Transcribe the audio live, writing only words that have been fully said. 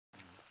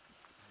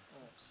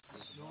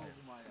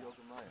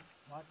Yogamaya.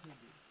 What he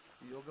did?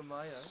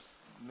 Yogamaya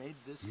made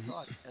this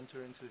thought enter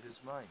into his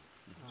mind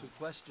to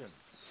question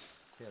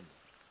him,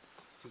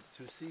 to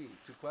see,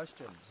 to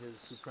question his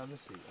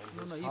supremacy and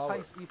his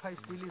power. If I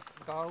steal his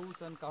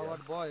cows and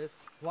cowherd boys,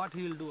 what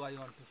he will do, I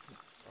want to see.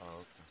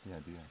 Oh, okay.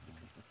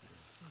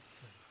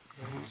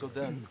 So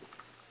then,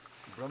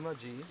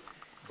 Brahmaji,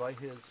 by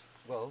his,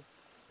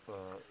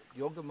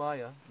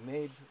 Yogamaya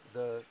made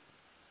the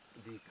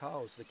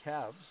cows, the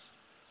calves,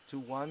 to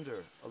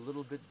wander a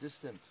little bit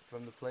distant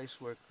from the place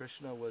where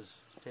Krishna was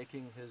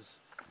taking his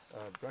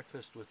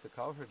breakfast with the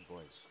cowherd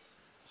boys.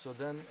 So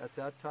then, at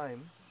that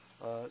time,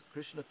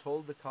 Krishna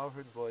told the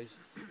cowherd boys,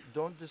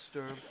 "Don't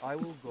disturb, I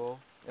will go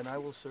and I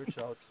will search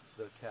out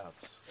the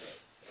calves."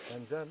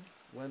 And then,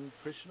 when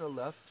Krishna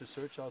left to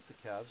search out the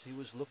calves, he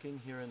was looking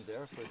here and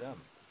there for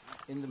them.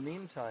 In the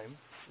meantime,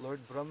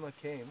 Lord Brahma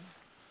came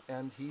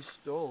and he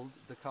stole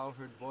the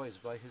cowherd boys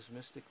by his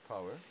mystic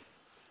power,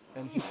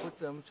 and he put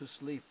them to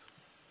sleep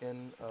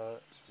in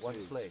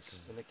one place,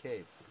 in a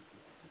cave.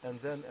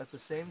 And then at the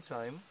same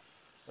time,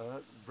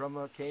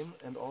 Brahma came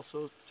and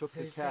also took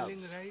the calves.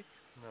 Telling right?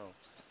 No,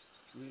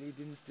 we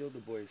didn't steal the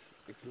boys.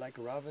 It's like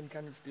Ravan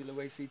cannot steal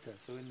away Sita.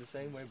 So in the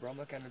same way,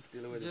 Brahma cannot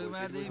steal away the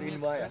boys. It was in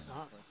Maya.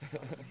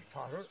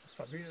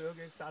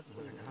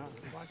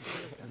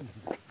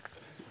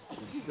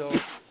 So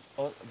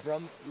Lord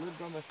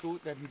Brahma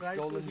thought that he'd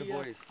stolen the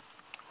boys.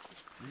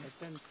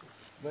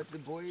 But the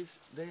boys,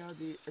 they are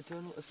the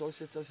eternal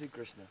associates of Sri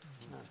Krishna.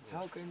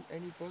 How can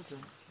any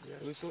person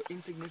who is so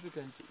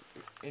insignificant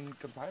in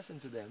comparison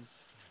to them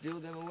steal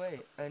them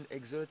away and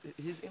exert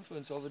his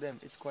influence over them?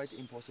 It's quite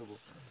impossible.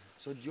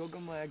 So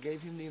Yogamaya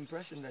gave him the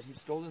impression that he'd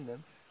stolen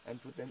them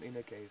and put them in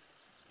a cave.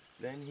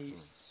 Then he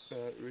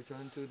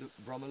returned to the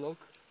Brahmalok,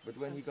 but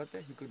when he got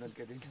there, he could not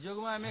get in.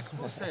 Yogamaya made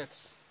 2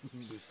 sets.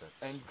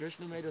 And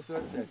Krishna made a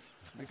 3rd set.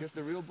 Because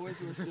the real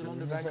boys were still on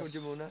the bank of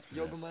Jamuna,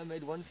 Yogamaya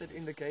made 1 set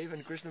in the cave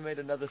and Krishna made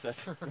another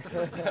set.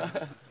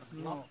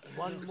 No,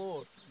 1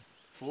 more.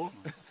 4?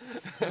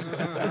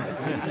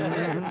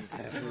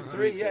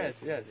 3,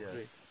 yes.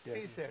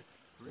 3 sets.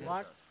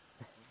 What?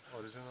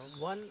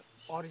 One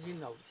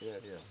original,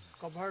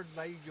 covered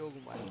by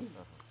Yogamaya.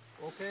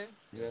 Okay?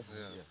 Yes.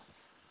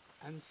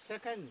 And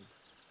second,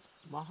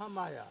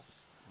 Mahamaya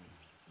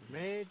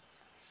made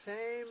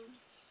same.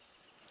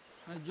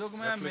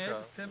 Yogamaya made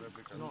same.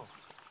 No,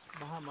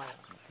 Mahamaya.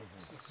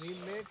 He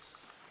made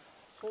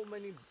so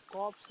many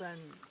cops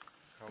and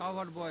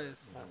cowherd boys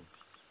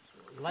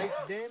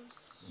like them,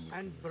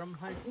 and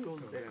Brahma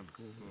stole them.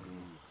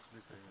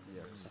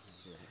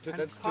 So And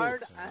that's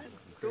third and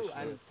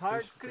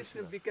third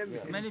Krishna became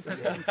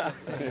manifestation.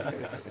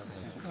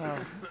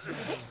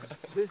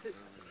 This is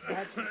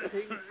that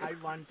thing I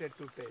wanted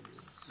to tell you.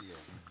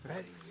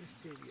 Very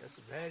mysterious,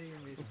 very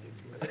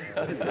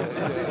mysterious.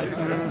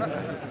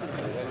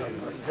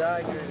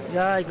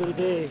 Jai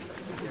Gurudev.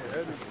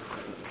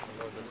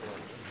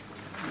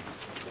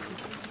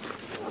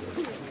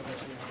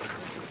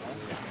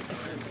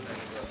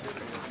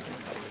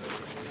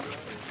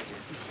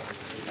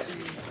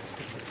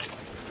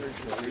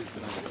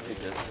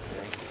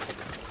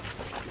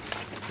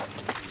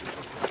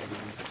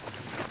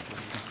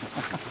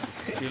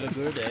 Srila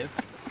Gurudev,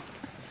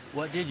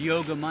 what did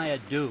Yogamaya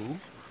do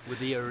with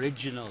the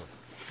original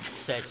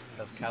set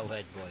of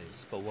cowhead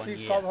boys for 1 She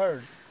year?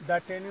 covered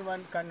that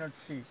anyone cannot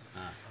see.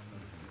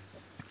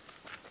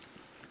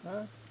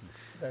 That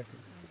is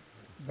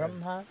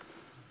Brahma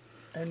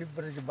and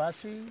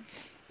Brajavasi,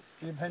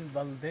 even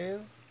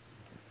Baldev,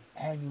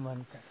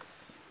 anyone can.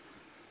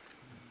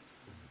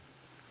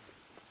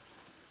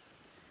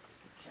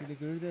 Srila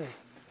Gurudev,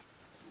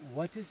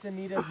 what is the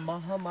need of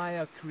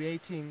Mahamaya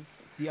creating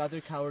the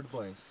other coward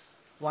boys?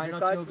 Why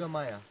not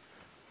Yogamaya?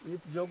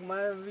 If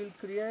Yogamaya will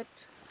create,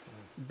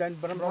 then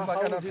Brahma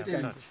cannot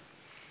steal.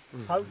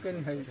 How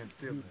can he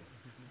steal?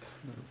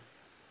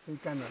 He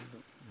cannot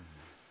do.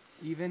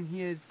 Even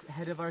he is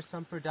head of our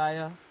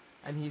Sampradaya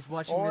and he's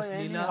watching this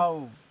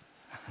Leela?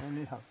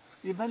 Anyhow.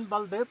 Even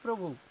Baldev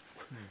Prabhu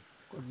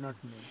could not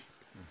make.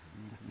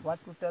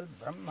 What to tell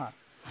Brahma?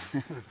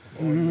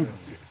 Srila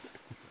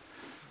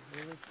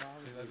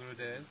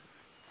Gurudev,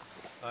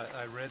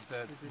 I read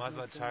that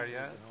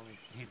Madhvacharya,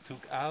 he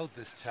took out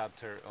this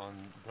chapter on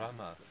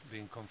Brahma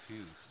being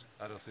confused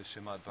out of his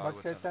Srimad But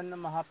Bhagavatam. Chaitanya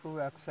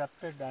Mahaprabhu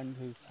accepted and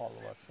his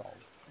followers all.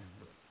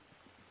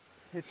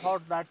 He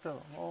thought that,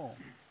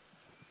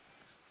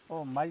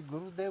 my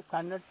Gurudev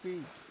cannot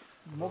be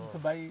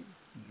moved by,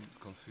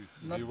 Confused.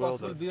 not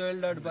possible,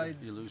 bewildered by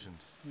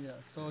illusions. Yeah,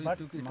 so he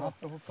took it off.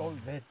 Mahaprabhu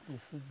told that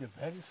this is the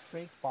very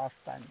straight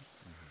pastime.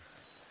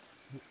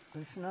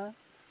 Krishna,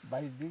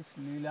 by this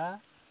Leela,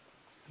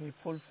 he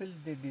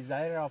fulfilled the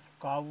desire of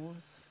cows,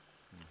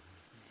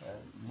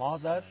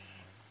 mothers,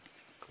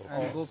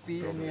 and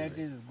gopis,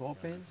 deities,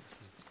 gopis,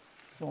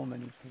 so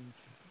many things.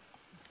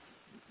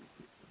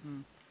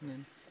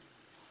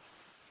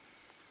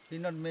 He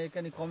did not make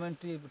any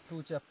commentary of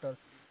 2 chapters,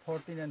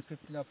 14 and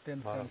 15 of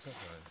 10th canto.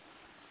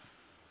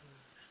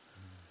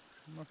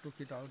 Not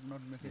took it out,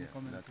 not make any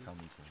commentary. That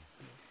commentary.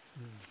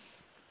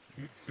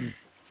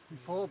 He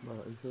Pope,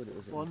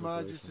 one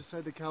Maharaj used to say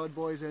the cowherd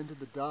boys entered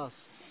the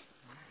dust.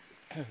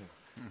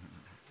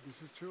 This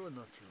is true or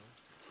not true?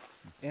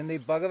 In the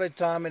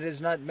Bhagavatam, it is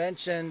not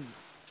mentioned,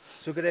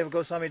 Sukadeva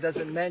Goswami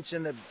doesn't mention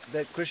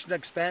that Krishna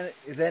expanded,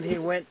 then he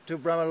went to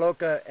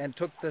Brahmaloka and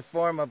took the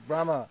form of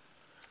Brahma.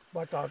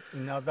 But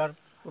in other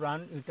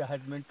Quran it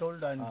has been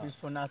told, and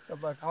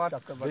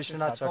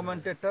Vishwanath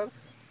commentators,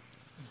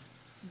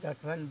 that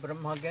when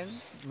Brahma again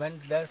went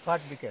there,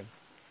 what became?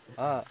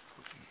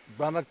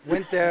 Brahma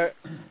went there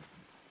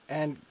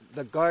and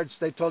the guards,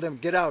 they told him,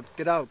 get out,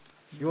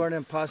 you are an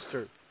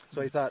imposter. So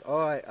he thought,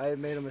 oh, I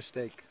made a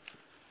mistake.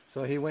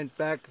 So he went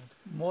back.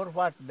 More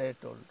what they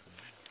told?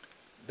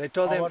 They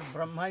told him, our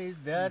Brahma is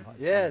there.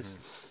 Yes,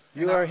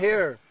 you are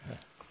here.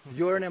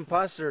 You are an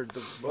imposter.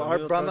 Our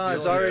Brahma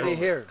is already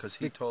here. Because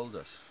he told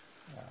us.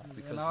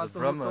 Because the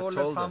Brahma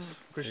told us.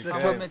 Krishna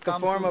took the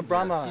form of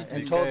Brahma and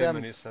told them,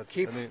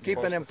 keep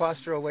an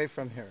imposter away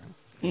from here.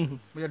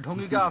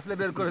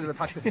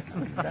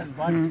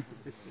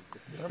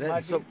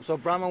 So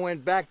Brahma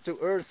went back to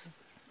earth.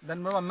 Then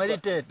Brahma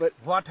meditate. But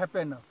what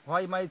happened?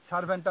 Why my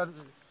servant are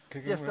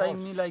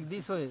chastising me like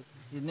this way?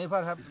 He never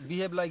have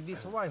behaved like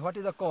this. Why? What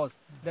is the cause?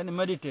 Then he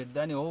meditate.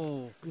 Then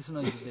oh,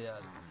 Krishna is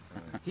there.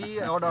 He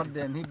ordered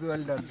them. He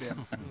bewildered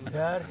them.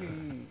 There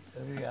he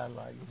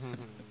realized.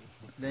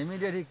 The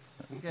immediate he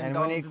came and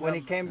down when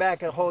he came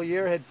back, a whole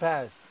year had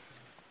passed.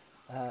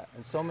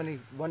 And so many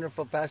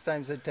wonderful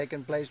pastimes had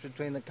taken place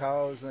between the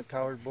cows and the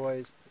cowherd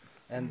boys.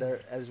 And there,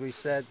 as we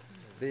said,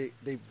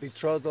 the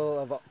betrothal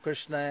of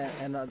Krishna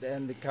and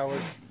the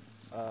cowherd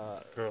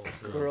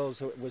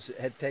girls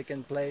had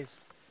taken place.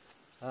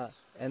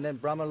 And then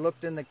Brahma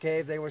looked in the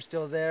cave; they were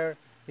still there.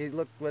 He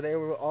looked where they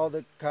were. All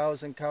the cows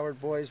and cowherd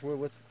boys were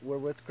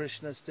with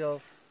Krishna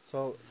still.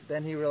 So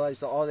then he realized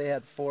that all they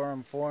had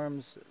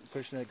forms.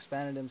 Krishna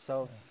expanded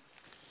himself.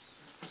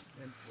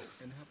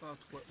 And how about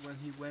when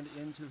he went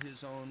into his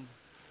own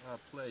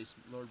place,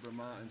 Lord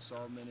Brahma, and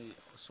saw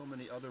so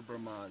many other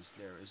Brahmas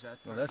there? Is that?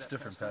 Well, that's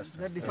different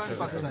pastime. That different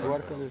pastime.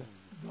 Dwarka.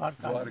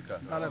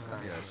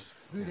 Yes.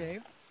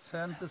 Gurudev,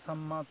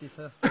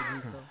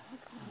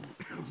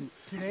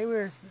 today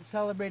we're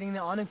celebrating the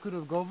Anakud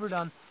of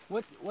Govardhan.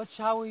 What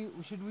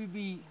should we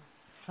be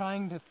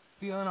trying to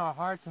feel in our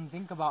hearts and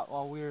think about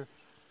while we're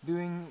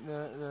doing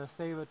the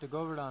seva to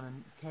Govardhan and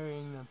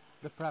carrying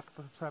the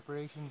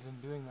preparations and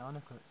doing the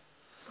Anakud?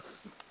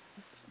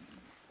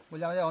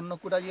 বলে আমাদের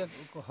অন্নকূট আজকে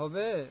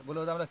হবে, বলে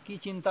আমরা কি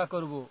চিন্তা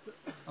করব,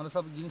 আমরা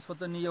সব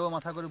জিনিসপত্র নিয়ে যাবো,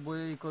 মাথা করে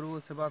বই করবো,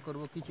 সেবা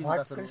করবো, কি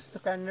চিন্তা করব? Krishna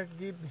cannot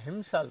give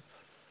himself,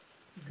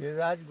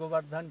 Giriraj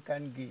Govardhan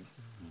can give,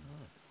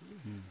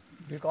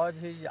 because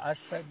he is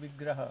Ashya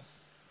Vigraha.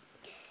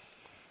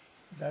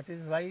 That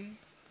is why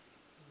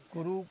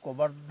Kuru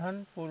Govardhan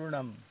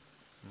Purnam.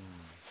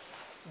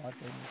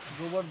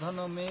 Gobardhan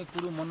May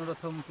Kuru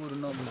মনোরথম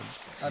Purnam,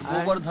 R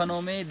Gobardhan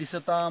May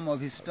দিশতাম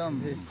অভীষ্টম।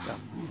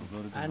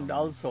 And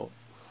also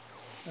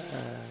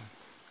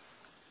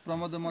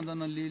Pramod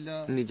Madan লীলা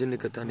নিজ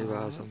নিকটা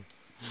নিবাসম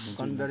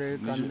Kandare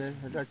Kande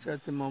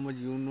Rachat Mama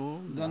Juno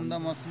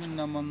দ্বন্দ্বম অস্মিন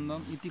ন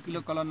মন্দম ইতি কিল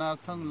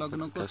কলনার্থং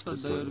লগ্ন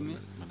কষ্টদয়র্মে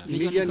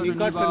Nija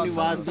Nikata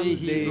Nivasam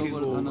Dehi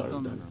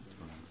Govardhan.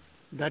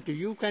 That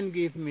you can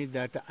give me,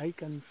 that I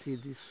can see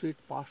the sweet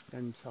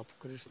pastimes of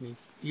Krishna,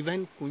 even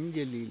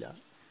Kunja Leela.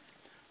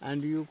 And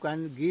you can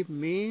give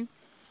me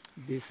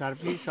the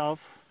service of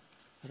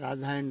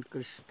Radha and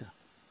Krishna.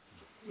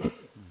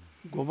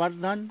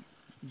 Govardhan,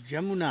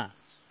 Jamuna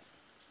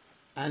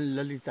and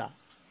Lalita.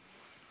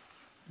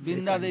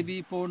 Brinda Devi,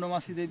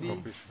 Paurnamasi Devi,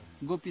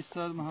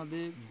 Gopishwar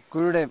Mahadev.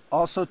 Gurudev,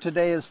 also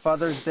today is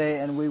Father's Day,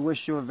 and we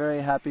wish you a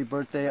very happy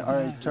birthday,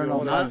 our eternal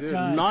Father.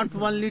 Not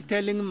only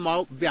telling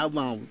mouth,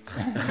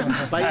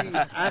 by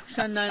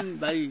action and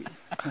by...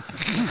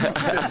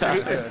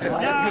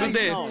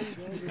 Gurudev,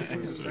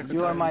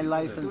 You are my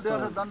life and soul.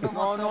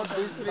 No,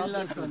 this will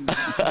not.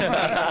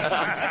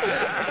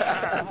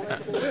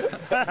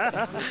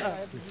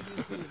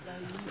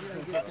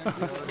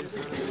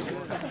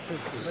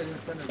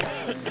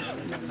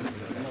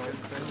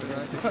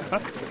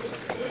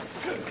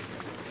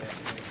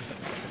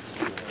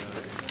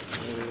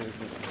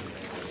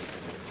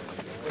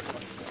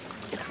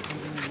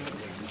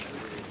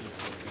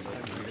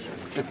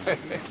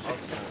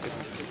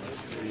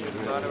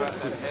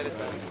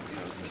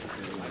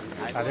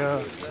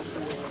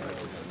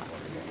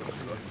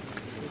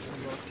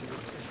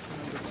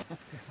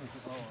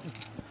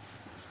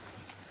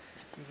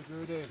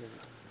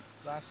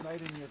 Last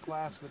night in your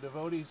class, the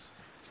devotees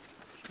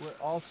were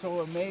also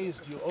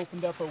amazed. You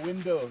opened up a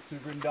window to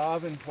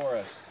Vrindavan for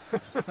us.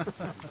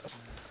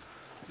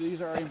 These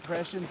are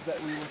impressions that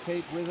we will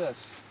take with us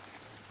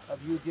of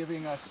you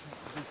giving us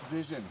this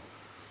vision.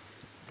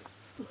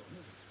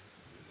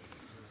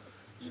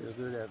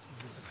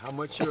 How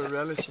much you are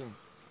relishing.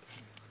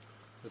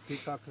 The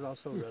peacock is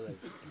also relishing.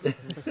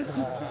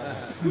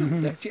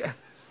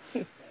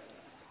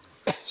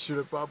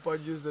 Srila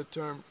Prabhupada used the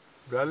term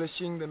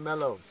relishing the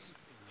mellows.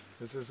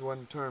 This is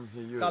one term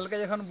he used. কালকে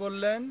যখন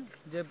বললেন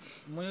যে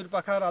ময়ূর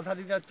পাখা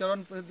রাধারিকার চরণ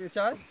পেতে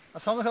চায়,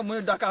 আর সঙ্গে সঙ্গে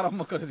ময়ূর ডাকা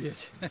আরম্ভ করে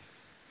দিয়েছে।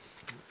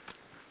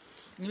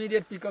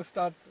 Immediate peacock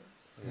start.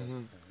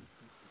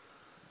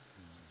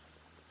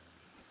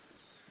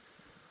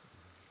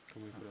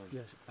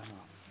 Yes.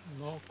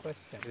 No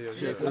question.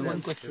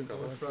 One question.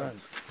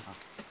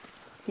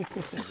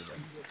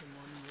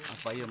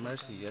 By your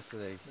mercy,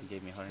 yesterday you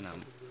gave me Harinam.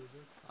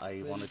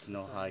 I wanted to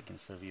know how I can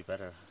serve you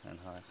better and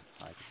how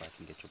I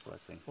can get your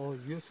blessing. Oh,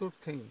 you should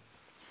think.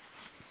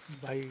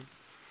 By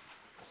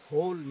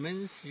whole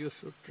means you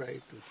should try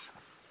to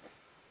serve.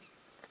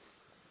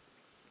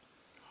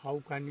 How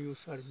can you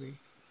serve me?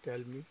 Tell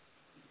me.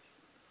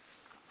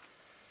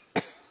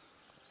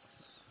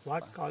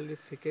 What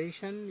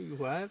qualification you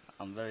have?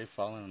 I'm very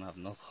fallen and have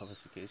no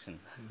qualification.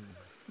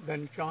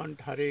 Then chant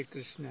Hare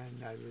Krishna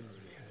and I will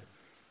be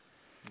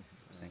happy.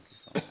 Thank you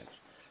so much.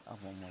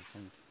 One more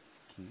thing.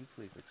 Can you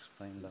please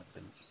explain the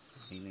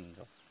meaning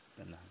of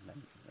the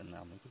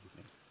Nam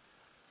giving?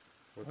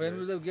 When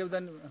Gurudev gave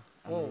the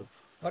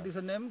what is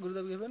the name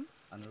Gurudev given?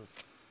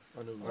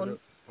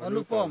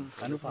 Anupam.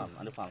 Anupam.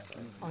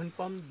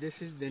 Anupam,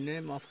 this is the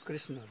name of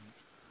Krishna.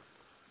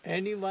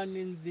 Anyone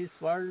in this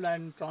world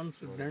and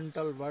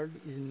transcendental world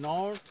is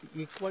not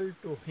equal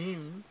to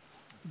him.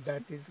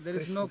 That is There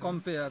is no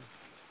compare.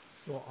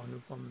 So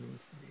Anupam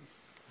means this.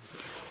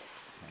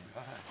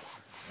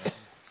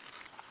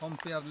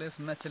 Compareless,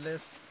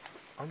 matchless.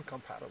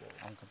 Uncompatible.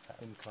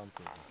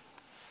 Incomparable.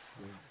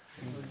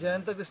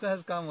 Jayanta Krishna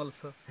has come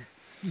also.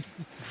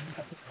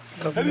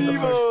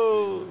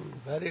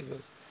 Very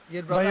good.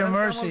 Your By brother your has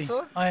mercy, come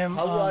also? I am.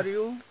 How are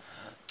you?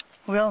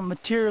 Well,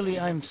 materially,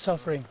 I'm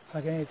suffering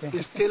like anything.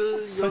 Still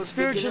your But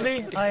spiritually,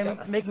 I'm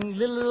making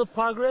little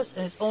progress,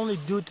 and it's only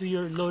due to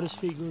your lotus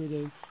feet,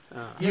 Gurudev.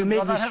 You Your made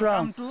brother me has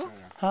strong. come too?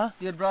 Huh?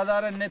 Your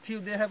brother and nephew,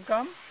 they have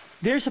come?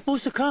 They're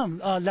supposed to come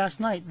last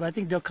night, but I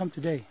think they'll come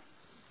today.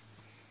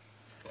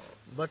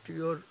 But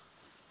your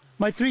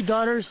My 3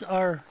 daughters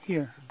are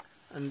here.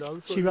 and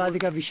also Sri your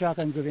Radhika, Vishaka,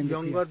 and Govinda.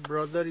 younger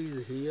brother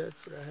is here,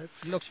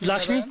 perhaps.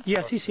 Lakshmi?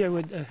 Yes, he's here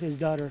with his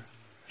daughter,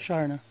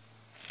 Sharna.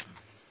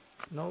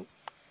 No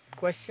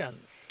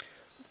questions.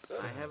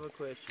 I have a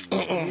question.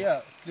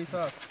 Yeah, please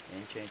ask.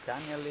 In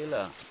Chaitanya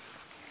Lila,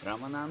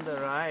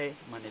 Ramananda Rai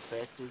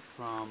manifested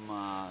from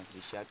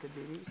Vishaka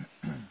Devi,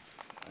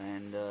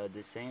 and at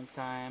the same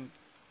time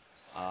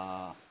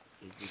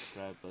is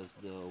described as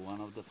the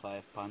one of the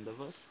 5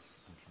 Pandavas.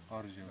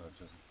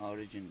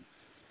 Origin.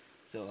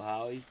 So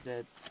how is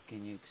that?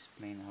 Can you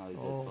explain how is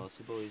that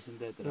possible? Isn't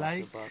that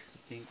Like- Rasa Bhakti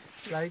thing?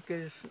 Like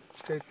is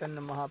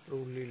Chaitanya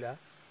Mahaprabhu Leela,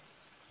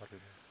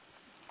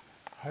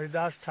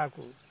 Haridas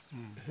Thakur,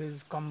 he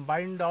is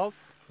combined of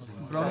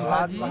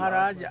Brahmaji,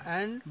 Maharaj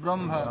and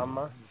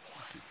Brahma.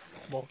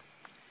 both.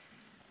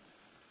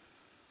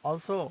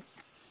 Also,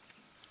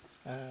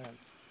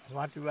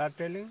 what you are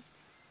telling?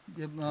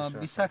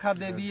 Vishakha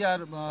Devi R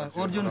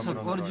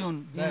Arjun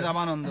in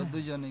Ramananda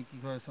দুইজনে কি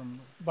করে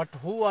সম্ভব? But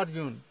who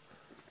Arjun?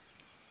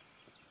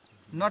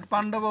 Not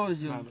Pandava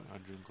Arjun.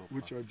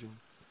 Which Arjun?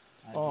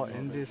 Oh,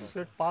 in this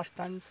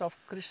pastimes of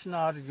Krishna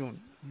Arjun,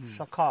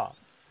 Shakha,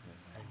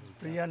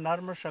 Priya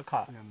Narma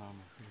Shakha.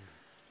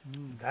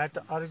 That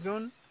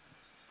Arjun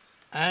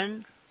and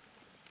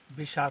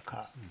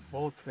Vishakha,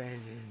 both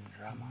went in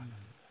Ramananda.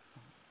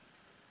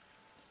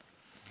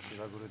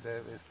 Shiva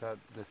Gurudev, is that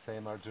the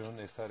same Arjun?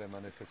 Is that a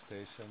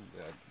manifestation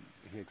that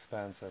he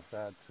expands as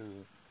that to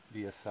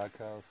be a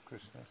Sakha of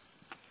Krishna?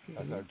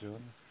 As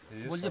Arjun?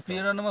 বলছে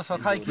প্রিয়নম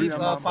সখাই কি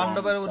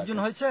পাণ্ডবের অর্জুন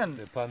হয়েছেন?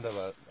 The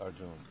Pandava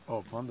Arjun.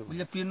 Oh, Pandava.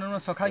 বলছে প্রিয়নম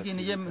সখাই কি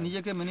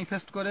নিজেকে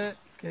manifest করে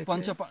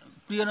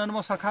প্রিয়নম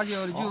সখা যে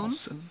Arjun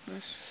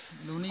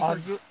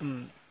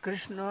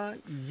Krishna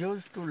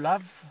used to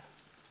love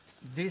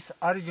this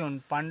Arjun,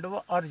 Pandava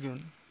Arjun.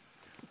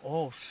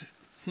 Oh,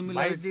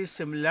 by the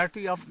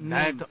similarity of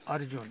that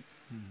Arjun.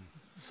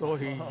 So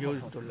he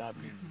used to love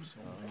him.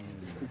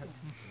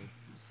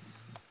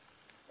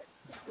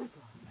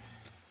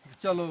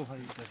 চলো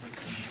ভাই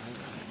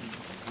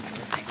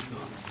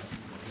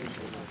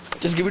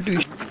Just give it to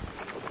you.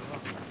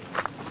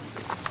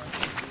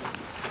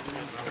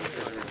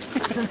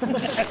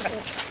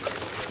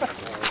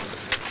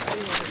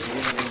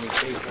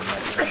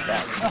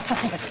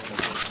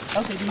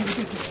 Okay, do you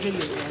do this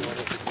video?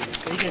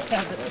 You can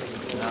have it.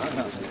 No.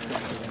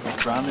 He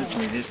promised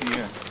me this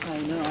year. I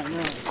know.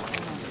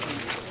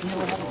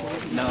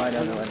 No, I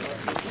don't know what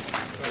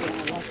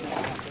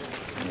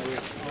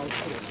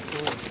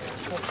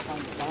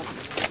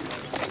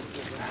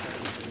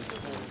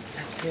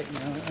That's it,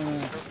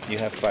 You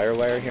have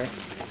firewire here?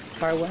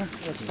 Firewire?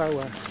 What's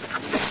firewire?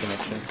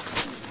 Connection.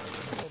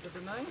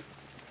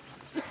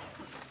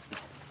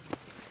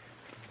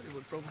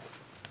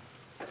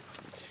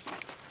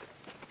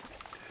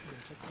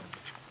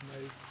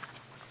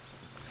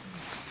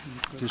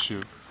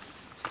 Tissue.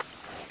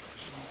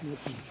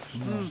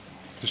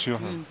 Tissue.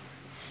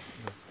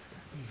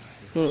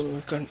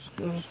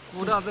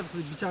 ওরা ওদের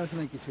বিচার আছে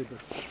না কিছু এটা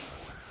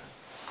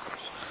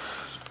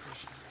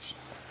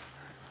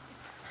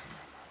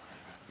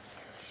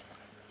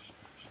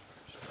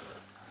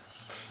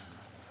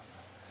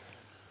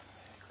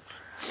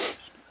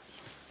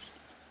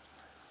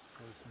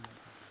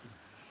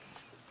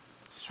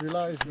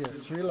Srila is here.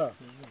 Srila.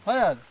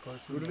 Where?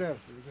 Gurudev.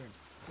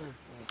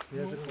 He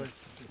has a question.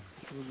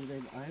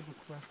 I have a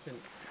question.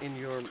 In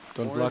your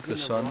Don't block the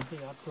sun. Book,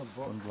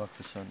 Don't block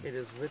the sun. it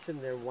is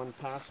written there one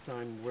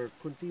pastime where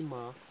Kunti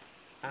Ma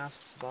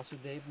asks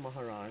Vasudeva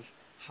Maharaj,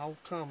 how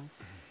come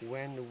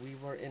when we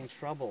were in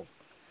trouble,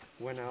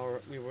 when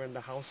we were in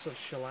the house of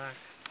Shalak,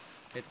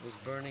 it was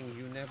burning,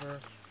 you never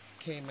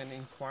came and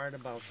inquired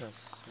about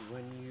us.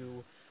 When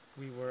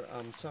we were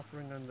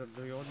suffering under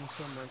Duryodhana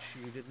so much,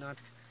 you did not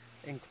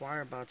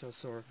inquire about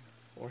us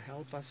or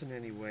help us in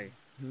any way.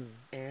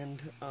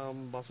 And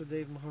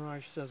Vasudeva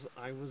Maharaj says,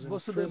 I was in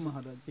prison.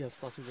 Maharaj. Yes,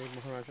 Vasudeva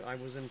Maharaj. I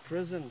was in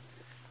prison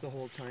the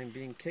whole time,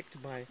 being kicked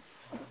by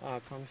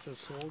Kamsa's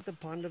soul. The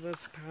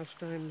Pandavas'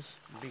 pastimes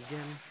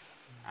begin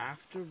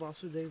after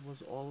Vasudeva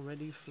was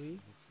already free.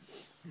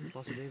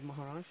 Vasudeva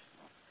Maharaj.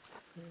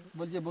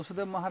 বলছে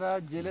বসুদেব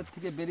মহারাজ জেলের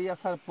থেকে বেরিয়ে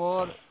আসার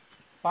পর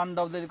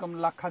পাণ্ডবদের এরকম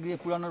লাক্ষা গিয়ে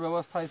পুরানোর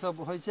ব্যবস্থা এসব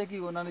হয়েছে কি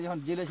ওনারা যখন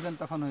জেলে ছিলেন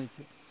তখন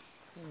হয়েছে?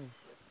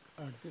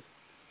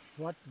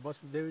 What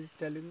Vasudeva is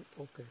telling,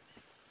 okay.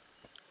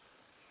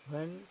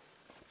 When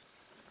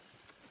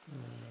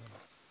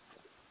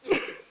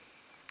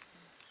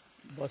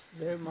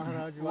Vasudeva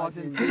Maharaj was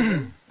in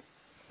jail,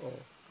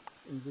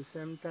 in the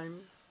same time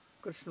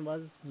Krishna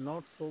was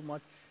not so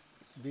much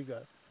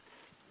bigger,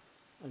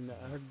 and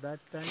at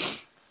that time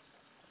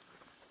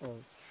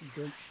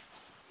they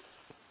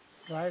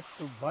tried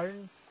to burn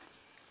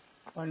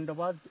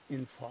Pandavas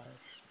in fire.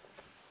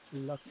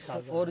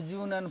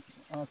 Arjuna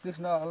and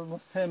Krishna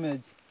almost same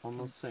age.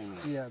 Almost same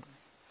age. Yeah,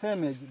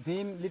 same age.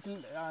 Bhim little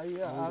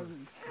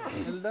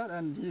elder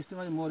and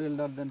Yudhishthira is more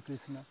elder than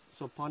Krishna.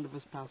 So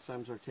Pandavas'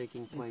 pastimes are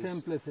taking place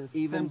Same places,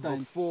 even same time.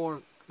 before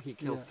he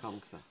kills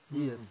Kamsa.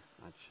 Yes.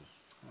 Achha.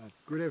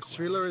 Gurudev,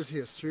 Srila is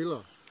here. Srila.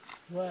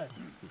 Where?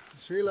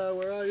 Srila,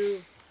 where are you?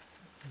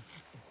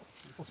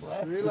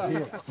 Srila.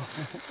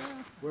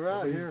 Where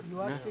are you? You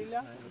are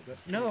Srila?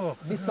 No.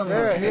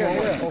 Here.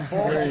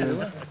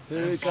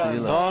 Here he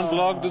comes. Don't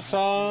block the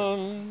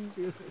sun.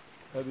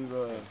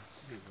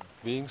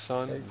 Being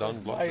sun, don't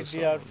block My the sun.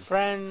 dear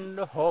friend,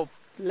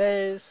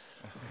 hopeless.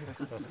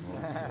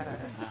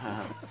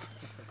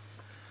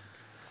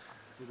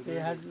 He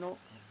had no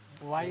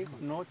wife,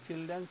 no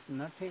children,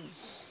 nothing.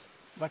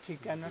 But he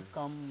cannot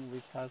come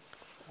with us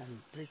and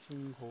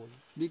preaching whole.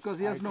 Because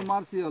he has no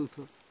mercy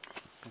also.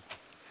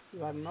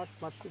 You are not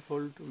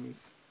merciful to me.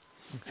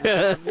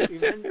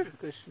 Even to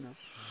Krishna.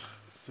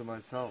 To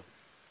myself.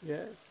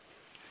 Yes.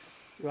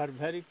 You are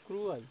very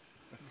cruel.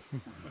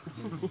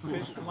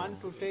 Krishna want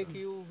to take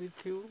you with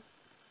you.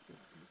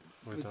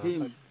 With us.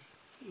 him.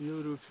 You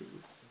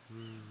refuse.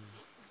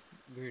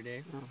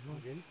 Gurudev,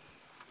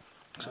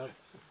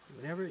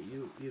 whenever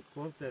you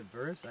quote that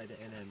verse, and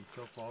I'm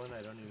so fallen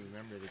I don't even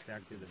remember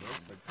exactly the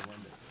verse, but the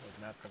one that was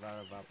not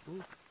Kalara Bapu,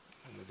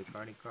 and with the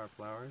Karnikar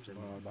flowers and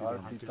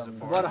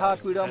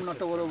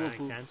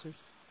cancers.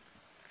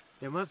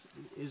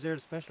 Is there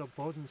a special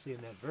potency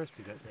in that verse?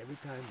 Because every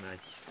time I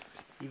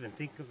even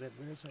think of that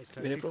verse, I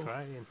start to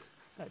cry, and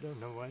I don't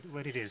know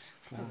what it is.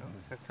 You know,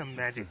 some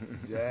magic.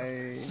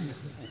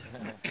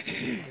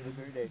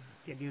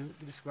 Can you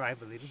describe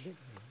a little bit?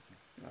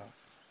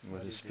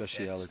 What is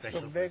speciality? So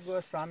Bhaktivedata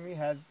Goswami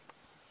had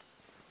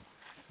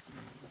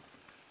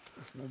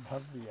इसमें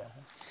भर दिया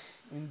है.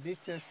 In this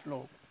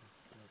slok,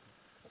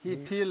 he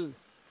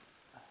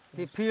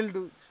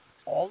filled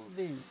all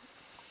the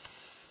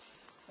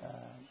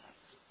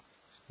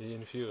he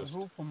infused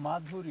Rupa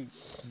Madhuri,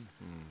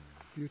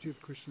 beauty of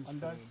Krishna's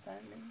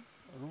understanding,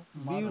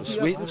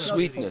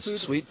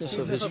 sweetness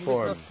of his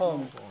form.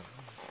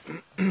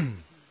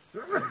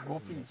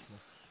 Gopis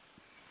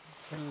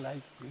feel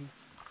like this.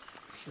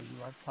 So you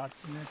are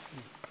fortunate to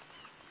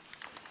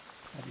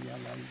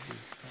realize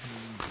this.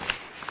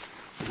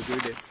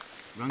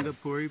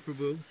 Rangapuri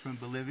Prabhu from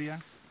Bolivia.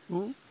 Who?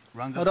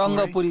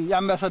 Rangapuri,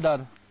 ambassador.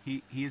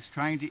 He is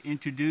trying to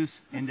introduce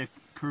in the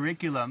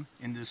curriculum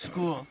in the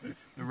school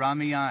the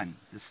Ramayan,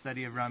 the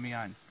study of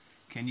Ramayan.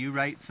 Can you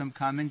write some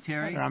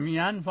commentary?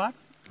 Ramayan what?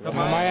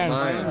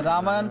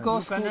 Ramayan ko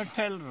You cannot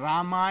tell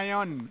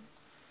Ramayan.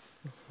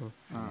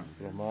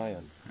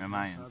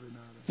 Ramayan.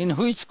 In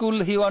which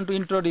school he want to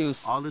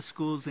introduce? All the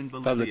schools in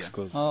Bolivia. Public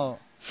schools. Oh,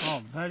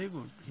 very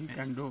good. He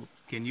can do.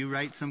 Can you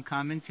write some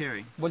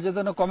commentary? বলছে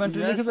তো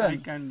commentary Yes, লিখবেন? I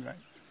can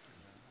write.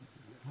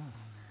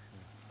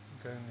 You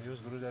can use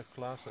Gurudev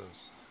classes.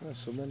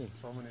 So many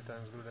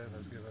times Gurudev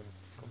has given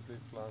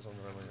complete class on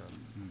Ramayana.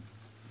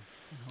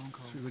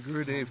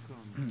 Gurudev,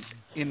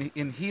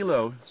 in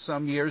Hilo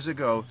some years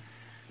ago,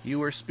 you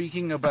were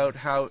speaking about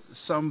how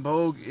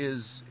Sambhog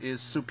is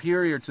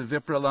superior to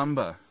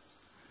Vipralamba.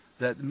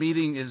 That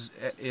meeting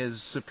is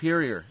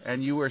superior, and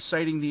you were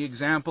citing the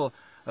example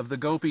of the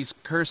gopis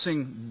cursing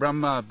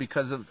Brahma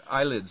because of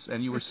eyelids, and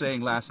you were saying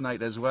last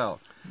night as well.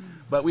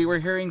 But we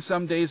were hearing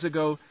some days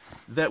ago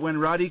that when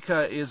Radhika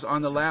is on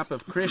the lap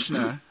of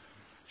Krishna,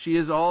 she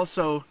is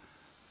also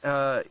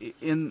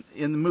in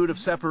the mood of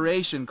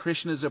separation.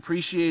 Krishna is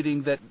appreciating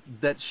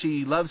that she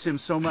loves him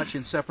so much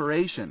in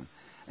separation.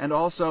 And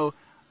also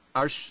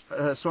our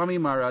Swami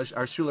Maharaj,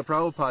 our Srila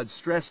Prabhupada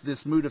stressed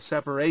this mood of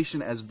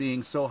separation as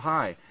being so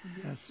high.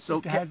 Yes, so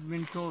it has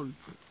been told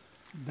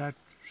that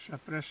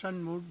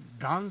separation mood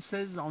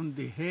dances on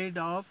the head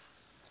of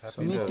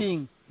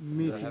meeting.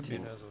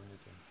 Meeting.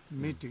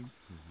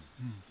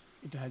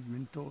 It has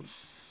been told.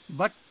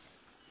 But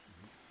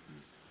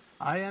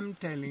I am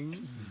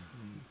telling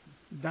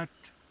that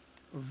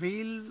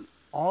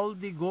all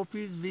the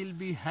gopis will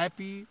be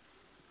happy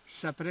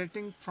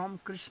separating from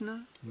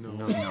Krishna?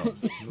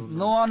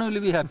 No one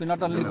will be happy,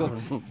 not only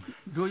gopi.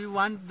 Do you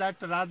want that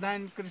Radha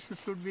and Krishna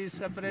should be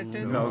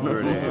separated? No,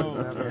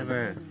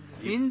 Gurudev.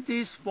 In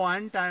this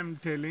point I am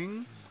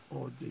telling,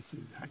 this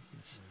is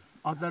happiness.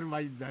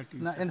 Otherwise that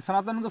is... And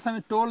Sanatana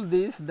Goswami told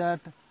this,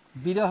 that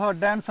Viraha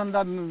danced on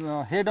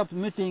the head of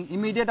meeting.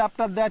 Immediate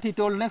after that he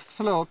told next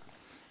slok,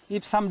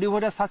 if some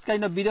devotee has such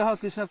kind of Viraha,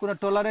 Krishna could not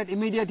tolerate,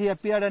 immediately he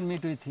appeared and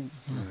meet with him.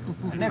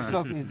 Next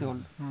slok he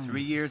told.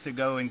 3 years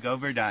ago in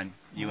Govardhan,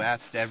 you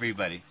asked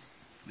everybody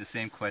the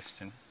same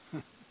question.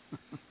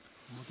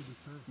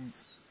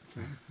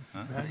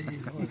 Very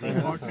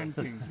important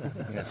thing.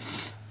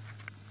 Yes.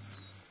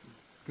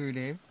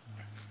 Gurudev,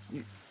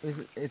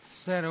 it's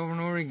said over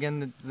and over again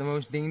that the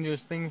most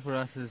dangerous thing for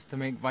us is to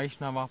make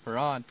Vaishnava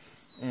aparad,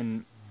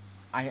 and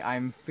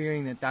I'm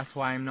fearing that that's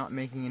why I'm not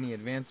making any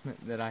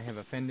advancement, that I have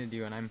offended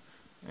you, and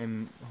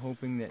I'm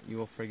hoping that you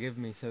will forgive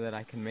me so that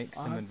I can make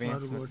some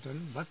advancement.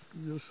 But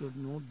you should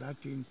know that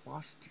in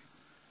past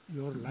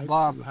your life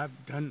you have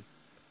done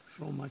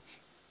so much.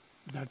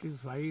 That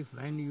is why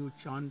when you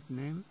chant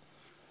name,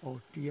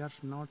 tears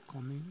not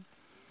coming,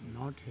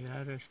 not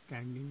hair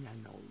standing,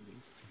 and all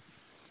these things.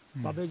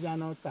 तबे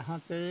जानो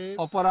तहाते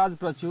अपराध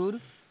प्रचुर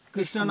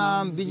कृष्ण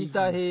नाम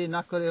बीजता है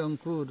ना करे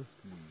अंकुर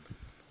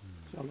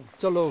चलो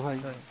चलो भाई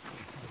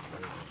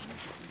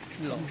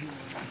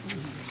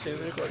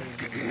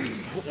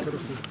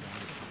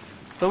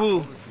Tabu.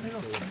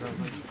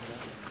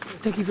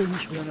 Thank you very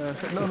much. No.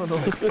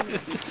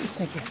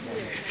 Thank you.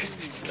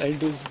 I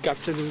do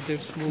capture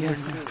this movement.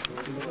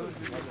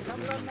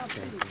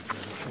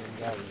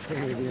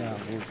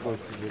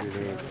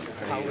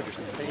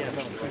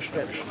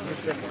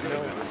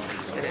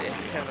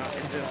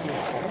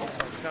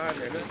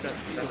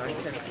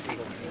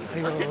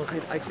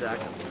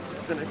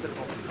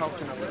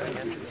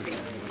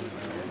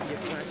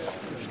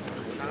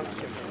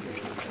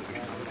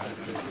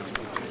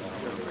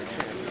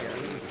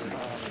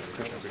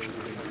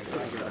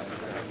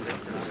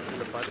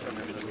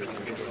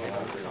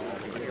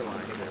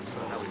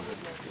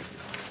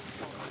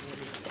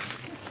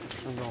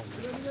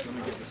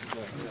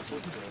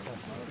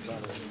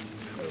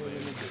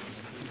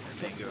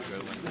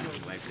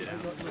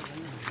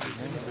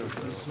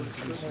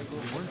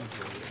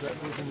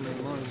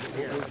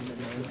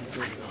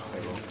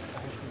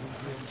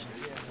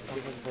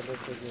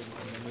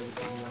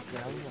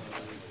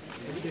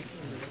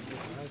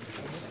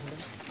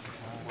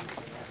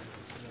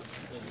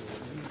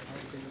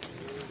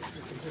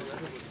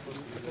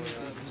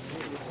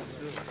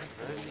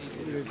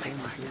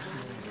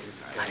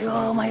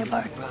 Oh, my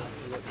part.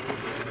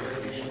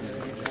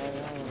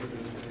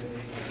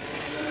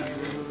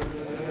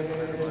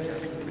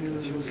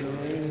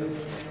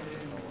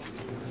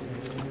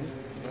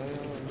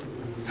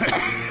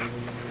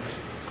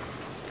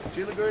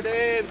 Srila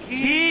Gurudev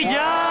Ki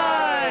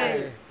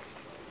Jai!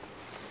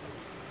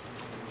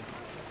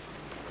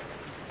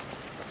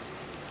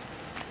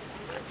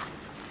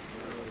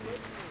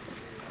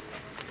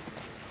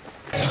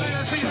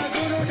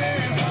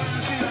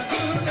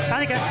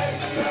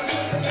 Hanika.